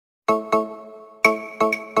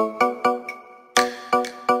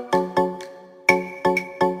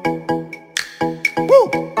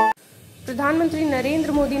प्रधानमंत्री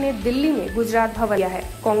नरेंद्र मोदी ने दिल्ली में गुजरात भवन किया है।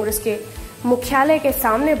 कांग्रेस के मुख्यालय के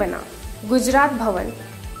सामने बना गुजरात भवन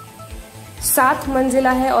 7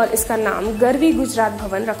 मंजिला है और इसका नाम गरवी गुजरात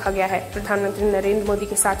भवन रखा गया है। प्रधानमंत्री नरेंद्र मोदी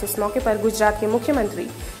के साथ इस मौके पर गुजरात के मुख्यमंत्री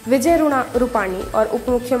विजय रूपाणी और उप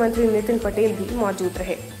मुख्यमंत्री नितिन पटेल भी मौजूद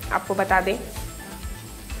रहे। आपको बता दें,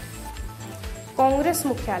 कांग्रेस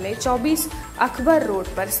मुख्यालय 24 अकबर रोड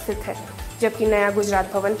पर स्थित है, जबकि नया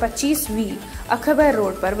गुजरात भवन 25वीं अकबर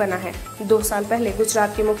रोड पर बना है। 2 साल पहले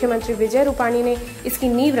गुजरात के मुख्यमंत्री विजय रूपाणी ने इसकी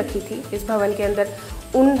नींव रखी थी। इस भवन के अंदर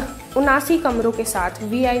 79 कमरों के साथ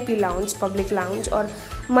VIP लाउंज, पब्लिक लाउंज और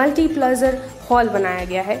मल्टी प्लेजर हॉल बनाया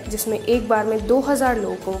गया है, जिसमें एक बार में 2000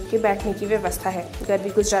 लोगों के बैठने की व्यवस्था है। गरवी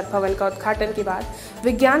गुजरात भवन का उद्घाटन के बाद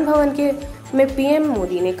विज्ञान भवन में PM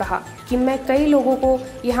मोदी ने कहा कि मैं कई लोगों को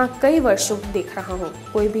यहाँ कई वर्षों देख रहा हूँ।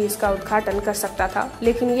 कोई भी इसका उद्घाटन कर सकता था,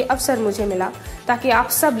 लेकिन ये अवसर मुझे मिला ताकि आप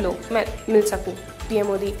सब लोग मैं मिल सकूँ। PM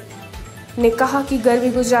मोदी ने कहा कि गरवी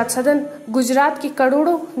गुजरात सदन गुजरात के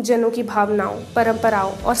करोड़ों जनों की भावनाओं,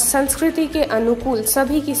 परंपराओं और संस्कृति के अनुकूल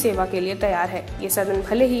सभी की सेवा के लिए तैयार है। ये सदन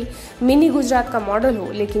भले ही मिनी गुजरात का मॉडल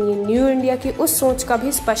हो, लेकिन ये न्यू इंडिया की उस सोच का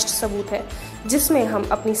भी स्पष्ट सबूत है जिसमें हम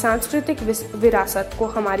अपनी सांस्कृतिक विरासत को,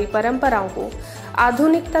 हमारी परंपराओं को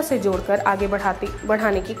आधुनिकता से जोड़कर आगे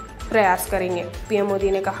बढ़ाने की प्रयास करेंगे। PM मोदी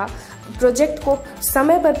ने कहा, प्रोजेक्ट को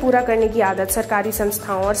समय पर पूरा करने की आदत सरकारी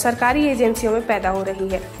संस्थाओं और सरकारी एजेंसियों में पैदा हो रही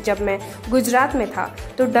है। जब मैं गुजरात में था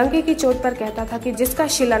तो डंके की चोट पर कहता था कि जिसका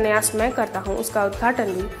शिलान्यास मैं करता हूं, उसका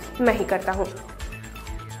उद्घाटन भी मैं ही करता हूं।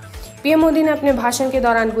 PM मोदी ने अपने भाषण के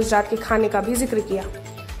दौरान गुजरात के खाने का भी जिक्र किया।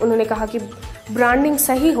 उन्होंने कहा कि ब्रांडिंग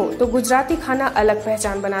सही हो तो गुजराती खाना अलग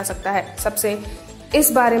पहचान बना सकता है। सबसे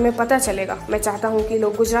इस बारे में पता चलेगा। मैं चाहता हूं कि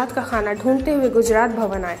लोग गुजरात का खाना ढूंढते हुए गुजरात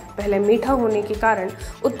भवन आए। पहले मीठा होने के कारण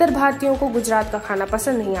उत्तर भारतीयों को गुजरात का खाना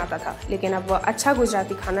पसंद नहीं आता था, लेकिन अब वह अच्छा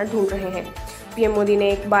गुजराती खाना ढूंढ रहे हैं। PM मोदी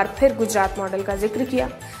ने एक बार फिर गुजरात मॉडल का जिक्र किया।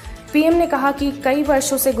 PM ने कहा कि कई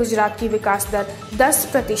वर्षों से गुजरात की विकास दर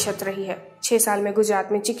 10% रही है। 6 साल में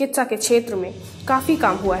गुजरात में चिकित्सा के क्षेत्र में काफी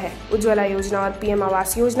काम हुआ है। उज्ज्वला योजना और PM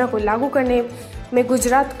आवास योजना को लागू करने में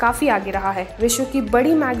गुजरात काफी आगे रहा है। विश्व की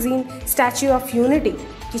बड़ी मैगजीन स्टैच्यू ऑफ यूनिटी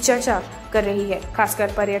की चर्चा कर रही है,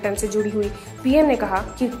 खासकर पर्यटन से जुड़ी हुई। PM ने कहा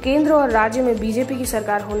कि केंद्र और राज्य में BJP की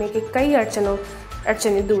सरकार होने के कई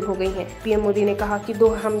अड़चनें दूर हो गई हैं। PM मोदी ने कहा कि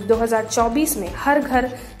हम 2024 में हर घर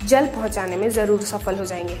जल पहुंचाने में जरूर सफल हो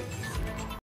जाएंगे।